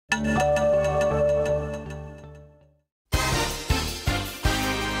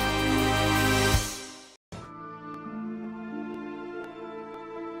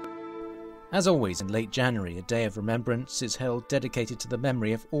As always, in late January, a day of remembrance is held dedicated to the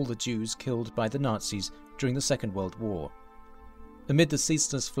memory of all the Jews killed by the Nazis during the Second World War. Amid the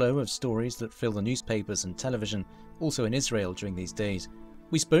ceaseless flow of stories that fill the newspapers and television, also in Israel during these days,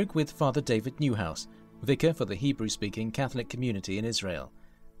 we spoke with Father David Neuhaus, vicar for the Hebrew-speaking Catholic community in Israel.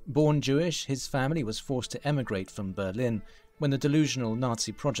 Born Jewish, his family was forced to emigrate from Berlin when the delusional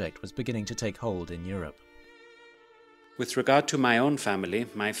Nazi project was beginning to take hold in Europe. With regard to my own family,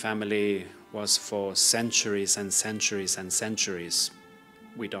 my family was for centuries and centuries and centuries,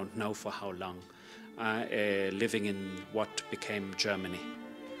 we don't know for how long, living in what became Germany.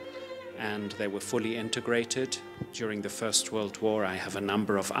 And they were fully integrated. During the First World War, I have a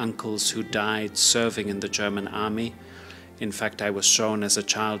number of uncles who died serving in the German army. In fact, I was shown as a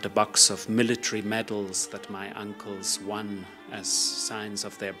child a box of military medals that my uncles won as signs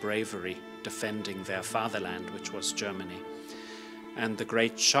of their bravery, defending their fatherland, which was Germany. And the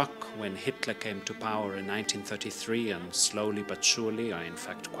great shock when Hitler came to power in 1933, and slowly but surely, or in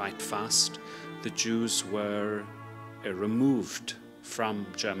fact quite fast, the Jews were removed from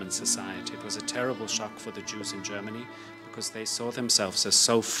German society. It was a terrible shock for the Jews in Germany because they saw themselves as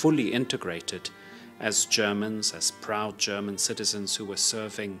so fully integrated as Germans, as proud German citizens who were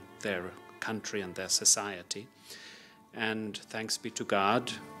serving their country and their society. And thanks be to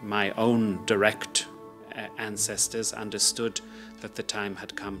God, my own direct ancestors understood that the time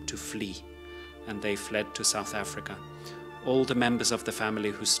had come to flee, and they fled to South Africa. All the members of the family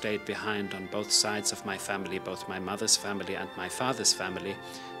who stayed behind on both sides of my family, both my mother's family and my father's family,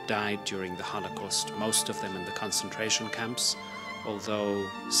 died during the Holocaust, most of them in the concentration camps, although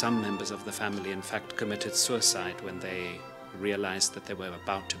some members of the family in fact committed suicide when they realized that they were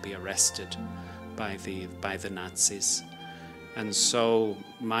about to be arrested by the Nazis. And so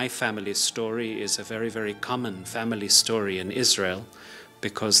my family story is a very, very common family story in Israel,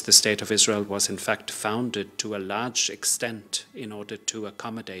 because the State of Israel was in fact founded to a large extent in order to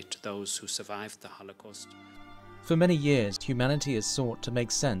accommodate those who survived the Holocaust. For many years, humanity has sought to make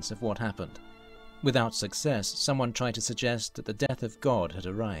sense of what happened. Without success, someone tried to suggest that the death of God had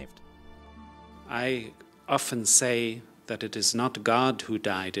arrived. I often say that it is not God who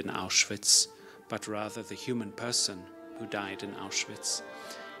died in Auschwitz, but rather the human person who died in Auschwitz.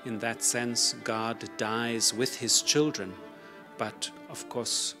 In that sense, God dies with his children, but of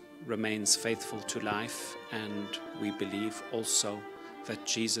course remains faithful to life, and we believe also that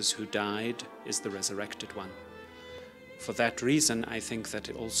Jesus who died is the resurrected one. For that reason, I think that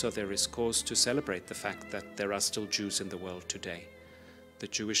also there is cause to celebrate the fact that there are still Jews in the world today. The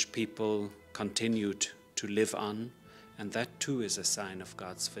Jewish people continued to live on, and that too is a sign of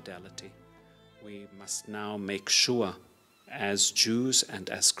God's fidelity. We must now make sure, as Jews and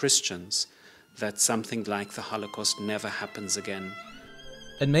as Christians, that something like the Holocaust never happens again.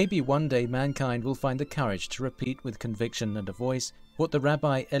 And maybe one day mankind will find the courage to repeat with conviction and a voice what the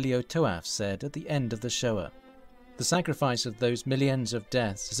Rabbi Elio Toaff said at the end of the Shoah. The sacrifice of those millions of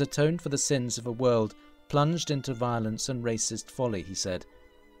deaths has atoned for the sins of a world plunged into violence and racist folly, he said,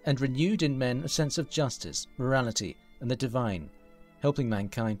 and renewed in men a sense of justice, morality, and the divine, helping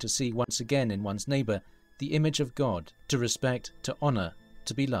mankind to see once again in one's neighbour the image of God, to respect, to honour,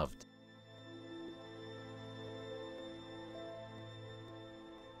 to be loved.